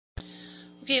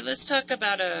Okay, let's talk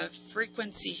about a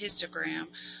frequency histogram.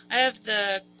 I have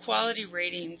the quality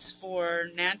ratings for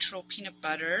natural peanut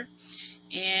butter,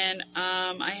 and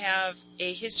I have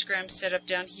a histogram set up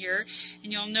down here,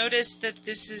 and you'll notice that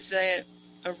this is a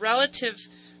relative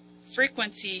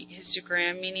frequency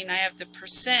histogram, meaning I have the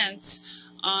percents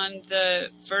on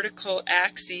the vertical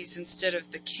axes instead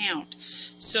of the count.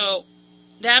 So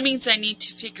that means I need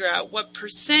to figure out what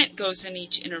percent goes in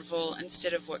each interval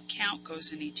instead of what count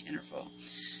goes in each interval.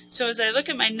 So as I look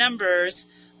at my numbers,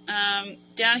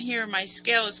 down here my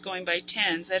scale is going by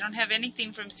tens. I don't have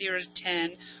anything from 0 to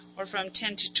 10 or from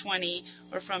 10 to 20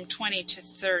 or from 20 to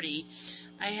 30.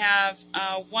 I have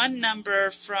one number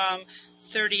from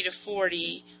 30 to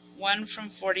 40, one from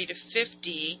 40 to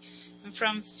 50, and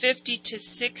from 50 to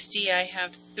 60 I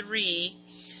have 3,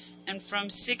 and from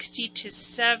 60 to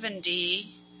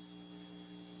 70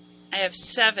 I have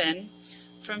 7,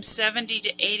 from 70 to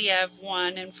 80 I have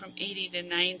 1, and from 80 to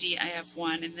 90 I have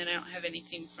 1, and then I don't have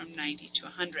anything from 90 to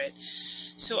 100.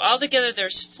 So altogether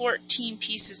there's 14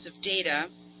 pieces of data.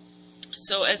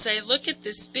 So as I look at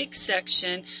this big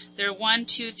section, there are 1,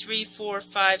 2, 3, 4,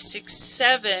 5, 6,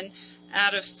 7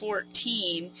 out of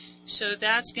 14, so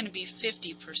that's going to be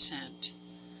 50%.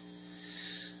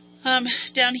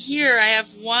 Down here I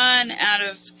have 1 out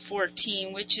of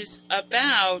 14, which is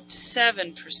about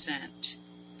 7%.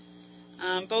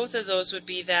 Both of those would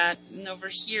be that, and over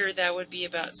here that would be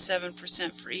about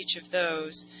 7% for each of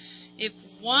those. If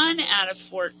 1 out of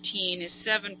 14 is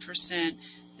 7%,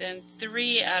 then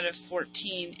 3 out of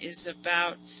 14 is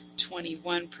about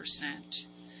 21%.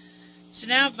 So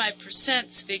now I have my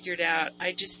percents figured out.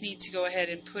 I just need to go ahead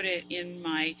and put it in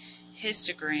my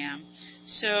histogram.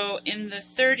 So in the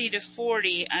 30 to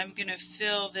 40, I'm going to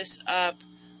fill this up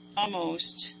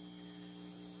almost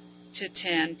to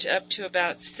 10, up to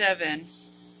about 7.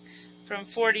 From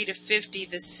 40 to 50,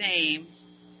 the same.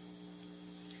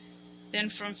 Then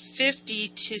from 50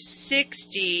 to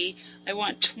 60, I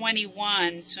want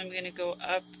 21, so I'm going to go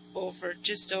up over,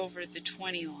 just over the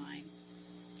 20 line.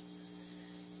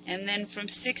 And then from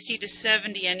 60 to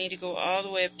 70, I need to go all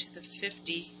the way up to the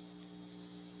 50.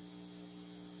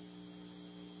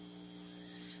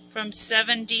 From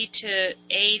 70 to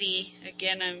 80,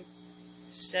 again I'm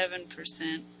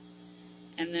 7%.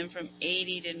 And then from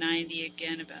 80 to 90,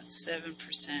 again about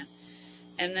 7%.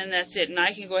 And then that's it. And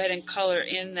I can go ahead and color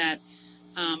in that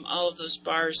all of those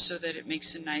bars so that it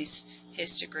makes a nice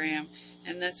histogram.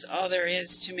 And that's all there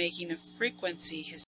is to making a frequency histogram.